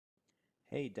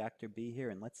Hey, Dr. B here,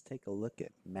 and let's take a look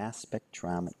at mass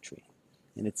spectrometry.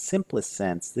 In its simplest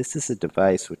sense, this is a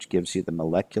device which gives you the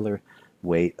molecular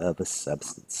weight of a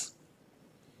substance.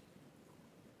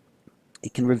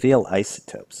 It can reveal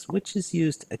isotopes, which is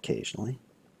used occasionally.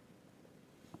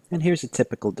 And here's a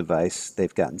typical device.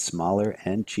 They've gotten smaller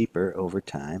and cheaper over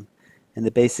time. And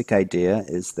the basic idea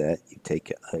is that you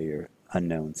take your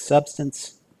unknown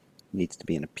substance, it needs to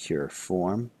be in a pure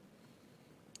form.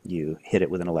 You hit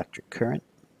it with an electric current.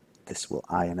 This will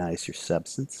ionize your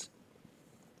substance.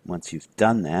 Once you've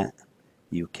done that,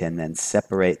 you can then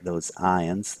separate those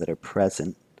ions that are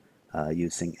present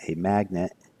using a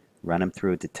magnet, run them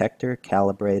through a detector,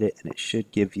 calibrate it, and it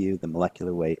should give you the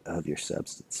molecular weight of your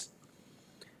substance.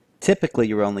 Typically,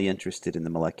 you're only interested in the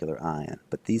molecular ion,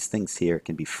 but these things here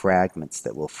can be fragments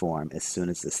that will form as soon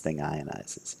as this thing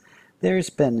ionizes. There's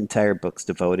been entire books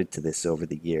devoted to this over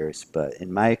the years, but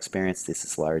in my experience, this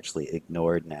is largely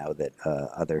ignored now that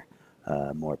other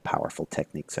more powerful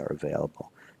techniques are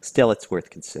available. Still, it's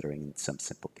worth considering in some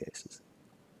simple cases.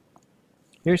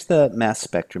 Here's the mass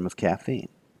spectrum of caffeine.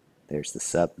 There's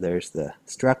the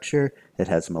structure. It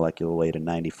has a molecular weight of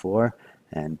 94,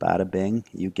 and bada bing,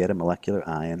 you get a molecular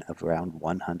ion of around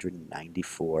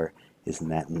 194. Isn't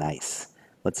that nice?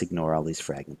 Let's ignore all these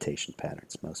fragmentation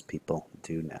patterns most people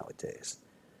do nowadays.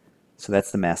 So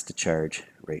that's the mass to charge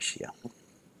ratio.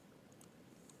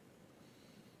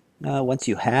 Now, once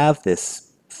you have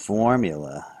this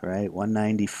formula, right,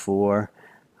 194,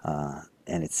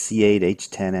 and it's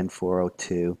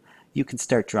C8H10N4O2, you can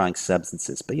start drawing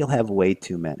substances, but you'll have way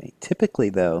too many. Typically,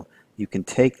 though, you can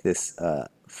take this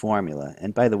formula,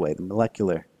 and by the way, the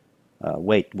molecular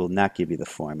weight will not give you the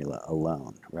formula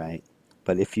alone, right?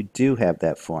 But if you do have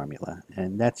that formula,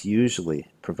 and that's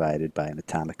usually provided by an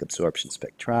atomic absorption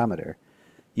spectrometer,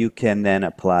 you can then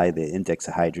apply the index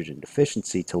of hydrogen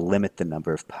deficiency to limit the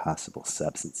number of possible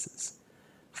substances.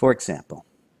 For example,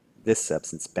 this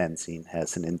substance, benzene,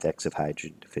 has an index of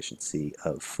hydrogen deficiency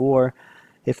of 4.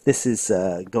 If this is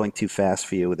going too fast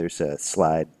for you, there's a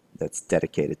slide that's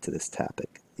dedicated to this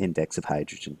topic, index of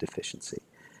hydrogen deficiency.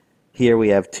 Here we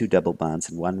have 2 double bonds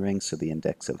in one ring, so the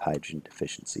index of hydrogen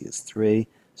deficiency is 3,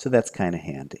 so that's kind of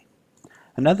handy.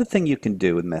 Another thing you can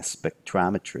do with mass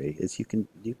spectrometry is you can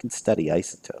study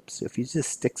isotopes. So if you just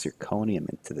stick zirconium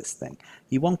into this thing,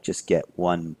 you won't just get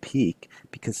one peak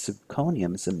because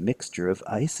zirconium is a mixture of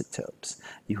isotopes.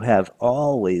 You have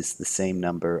always the same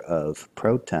number of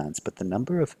protons, but the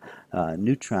number of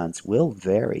neutrons will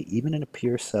vary, even in a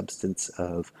pure substance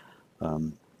of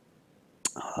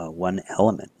one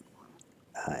element.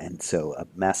 And so a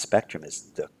mass spectrum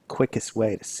is the quickest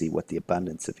way to see what the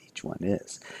abundance of each one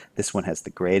is. This one has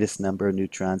the greatest number of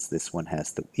neutrons, this one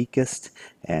has the weakest,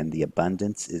 and the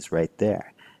abundance is right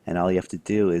there. And all you have to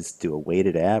do is do a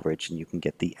weighted average and you can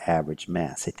get the average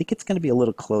mass. I think it's going to be a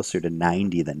little closer to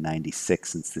 90 than 96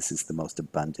 since this is the most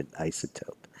abundant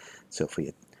isotope. So if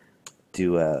we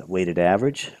do a weighted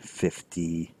average,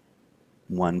 51%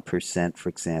 for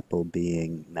example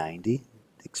being 90,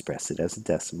 express it as a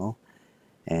decimal,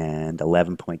 and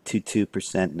 11.22%,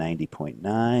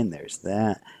 90.9, there's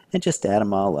that, and just add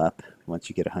them all up. Once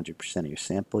you get 100% of your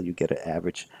sample, you get an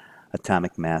average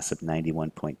atomic mass of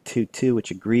 91.22, which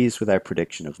agrees with our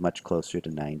prediction of much closer to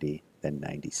 90 than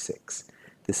 96.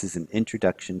 This is an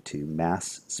introduction to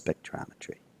mass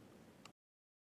spectrometry.